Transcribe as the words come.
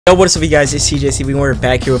Yo, what's up you guys, it's TJC. We're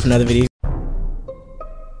back here with another video.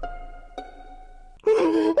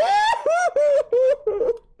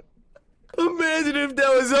 Imagine if that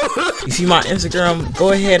was over. You see my Instagram?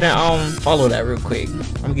 Go ahead and follow that real quick. I'm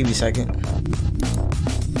gonna give you a second.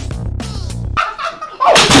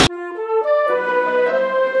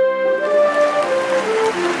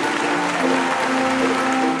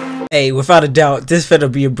 Hey, without a doubt, this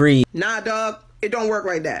finna be a breeze. Nah, dog, it don't work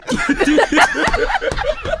like that.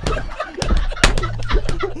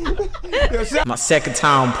 My second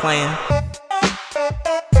time playing.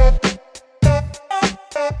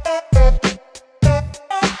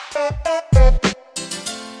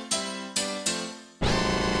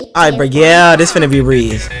 Alright, bro, yeah, this finna be a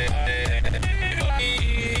breeze.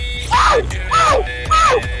 Oh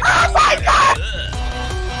my god!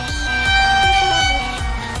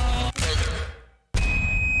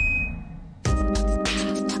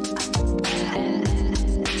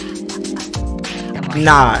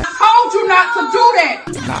 Nah. I told you not to do that!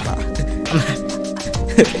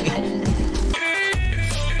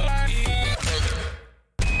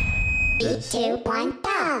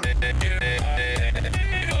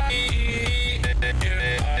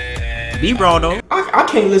 Be raw though. I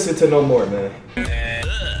can't listen to no more, man.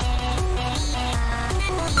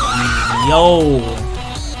 Yo.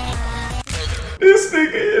 This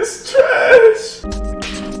nigga is trash.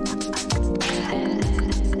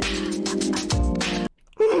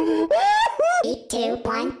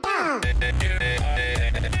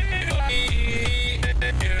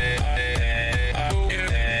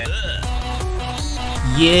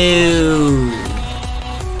 You.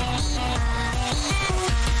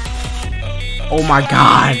 Oh my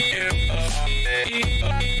god.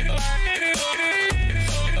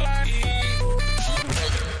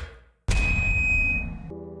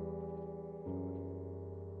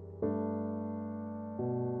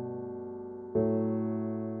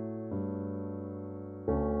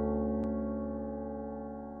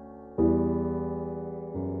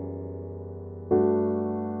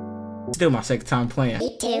 Still my second time playing.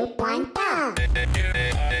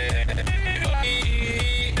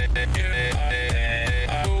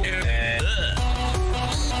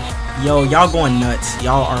 Yo, y'all going nuts.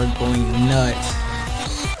 Y'all are going nuts.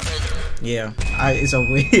 Yeah, it's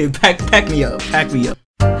over with. Pack me up. Pack me up.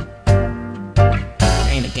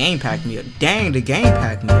 Dang, the game packed me up. Dang, the game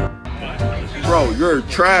packed me up. Bro, you're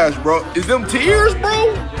trash, bro. Is them tears,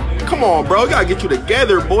 bro? Come on, bro. You gotta get you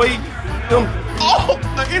together, boy.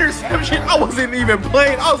 An interception. I wasn't even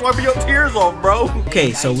playing. I was wiping your tears off, bro.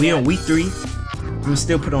 Okay, so we on week 3. I'm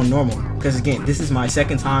still put on normal. Because again, this is my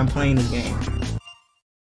second time playing this game.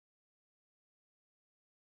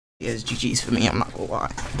 Yeah, it's GG's for me, I'm not gonna lie.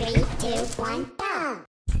 3, 2, 1, go.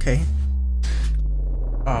 Okay.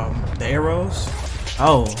 The arrows.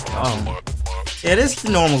 Oh. Yeah, this is the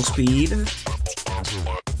normal speed.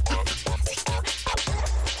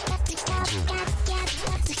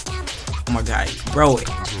 Oh my god, bro.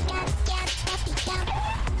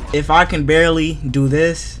 If I can barely do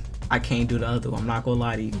this, I can't do the other one. I'm not gonna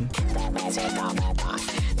lie to you.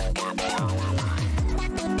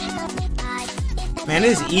 Man,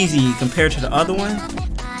 this is easy compared to the other one.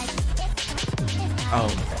 Oh.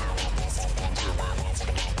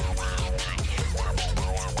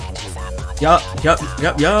 Yup.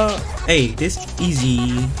 Hey, this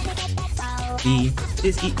easy.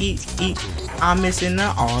 This easy. I'm missing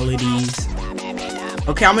all of these.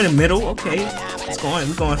 Okay, I'm in the middle. Okay,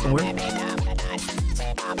 we're going somewhere.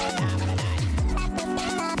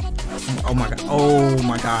 Oh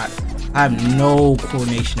my god. I have no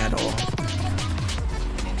coordination at all.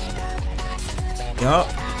 Yup.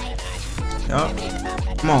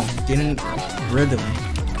 Come on, get in rhythm.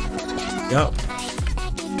 Yup.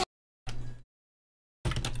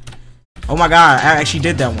 Oh my god, I actually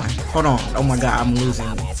did that one. Hold on. Oh my god, I'm losing.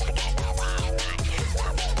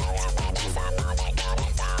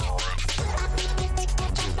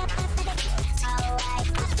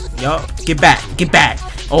 Yup. Get back.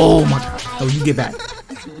 Oh my god. Oh, you get back.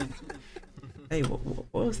 Hey, what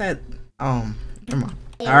was that? Never mind.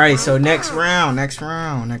 Alright, so next round.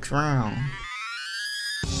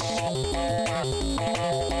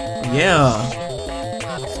 Yeah.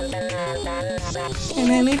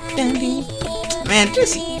 Man,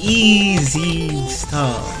 just easy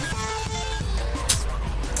stuff.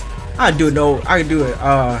 I can do it.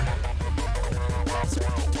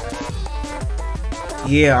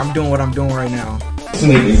 Yeah, I'm doing what I'm doing right now.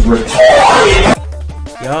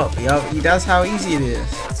 Yup. That's how easy it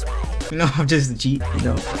is. You know, I'm just a Jeep, you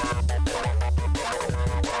know.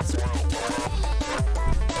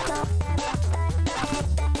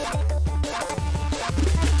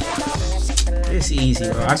 It's easy,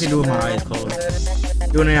 bro. I can do it with my eyes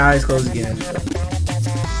closed. Doing it with eyes closed again.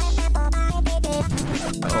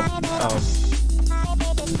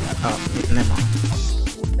 Oh, never mind.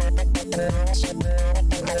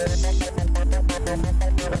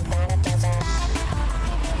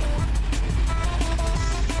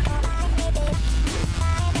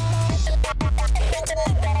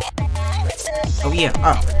 Oh yeah.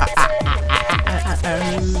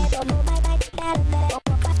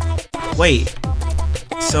 Wait.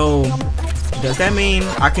 So does that mean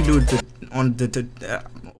I can do it on the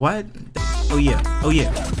what? Oh yeah. Oh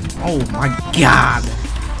yeah. Oh my god.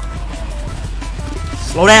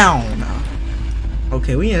 Slow down.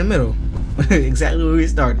 Okay, we in the middle. Exactly where we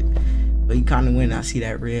started. But you kind of went. I see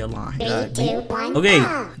that red line. 3, 2, 1, Okay,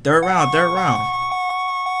 go. third round.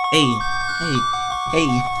 Hey.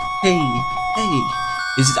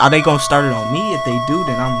 Are they gonna start it on me? If they do,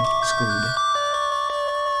 then I'm screwed.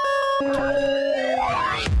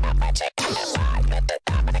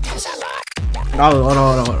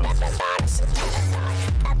 Hold on.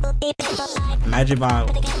 Magic vial.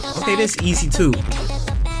 Okay, this is easy too.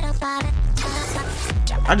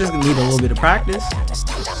 I just need a little bit of practice. Let's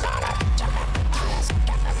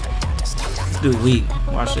do it weak.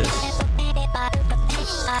 Watch this.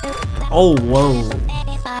 Oh, whoa.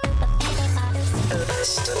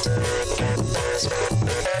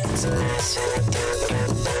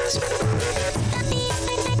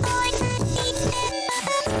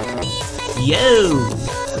 Yo.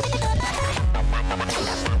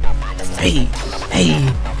 Hey.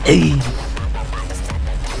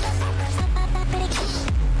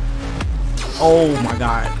 Oh my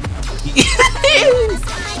god.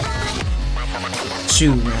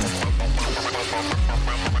 Shoot, man.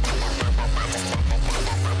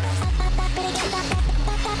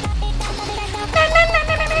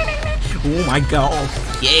 Oh my god.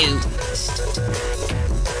 Yo.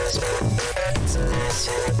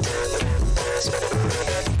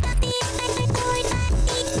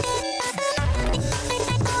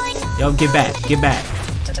 Yo, get back.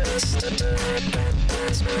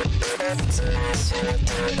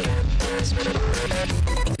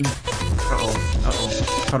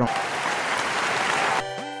 Hold on.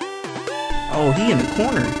 Oh, he in the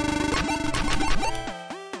corner.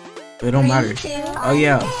 It don't matter. Oh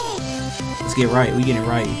yeah. Let's get right. We getting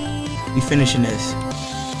right. We finishing this.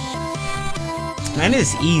 Man,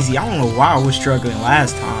 it's easy. I don't know why I was struggling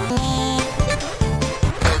last time.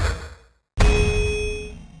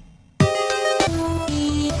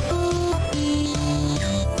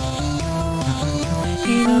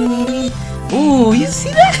 Ooh, you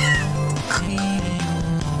see that?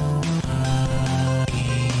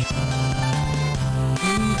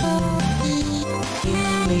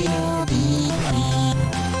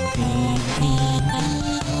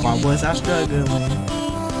 Why was I struggling?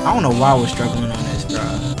 I don't know why I was struggling on this, bro.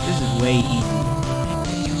 This is way easy.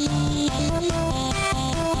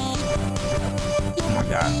 Oh my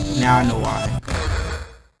god. Now I know why.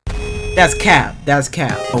 That's cap. But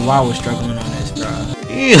why I was struggling on this, bro.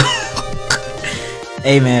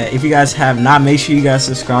 Hey man, if you guys have not, make sure you guys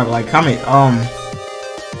subscribe, like, comment.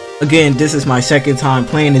 Again, this is my second time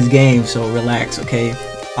playing this game, so relax, okay?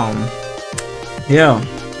 Yeah.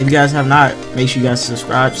 If you guys have not, make sure you guys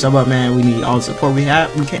subscribe, sub up, man. We need all the support we can.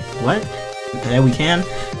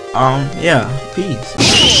 Yeah, peace.